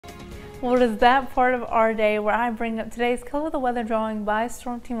Well, it is that part of our day where I bring up today's Color the Weather drawing by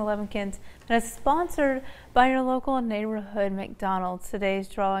Storm Team 11kins that is sponsored by your local neighborhood McDonald's. Today's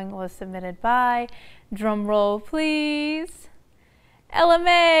drawing was submitted by, drum roll please, Ella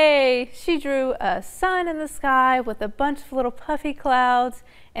May. She drew a sun in the sky with a bunch of little puffy clouds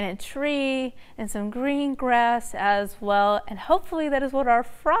and a tree and some green grass as well. And hopefully that is what our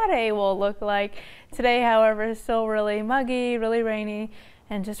Friday will look like. Today, however, is still really muggy, really rainy,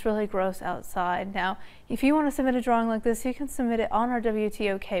 and just really gross outside. Now, if you want to submit a drawing like this, you can submit it on our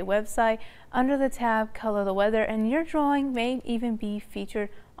WTOK website under the tab Color the Weather, and your drawing may even be featured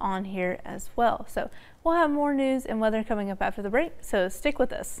on here as well. So we'll have more news and weather coming up after the break, so stick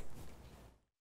with us.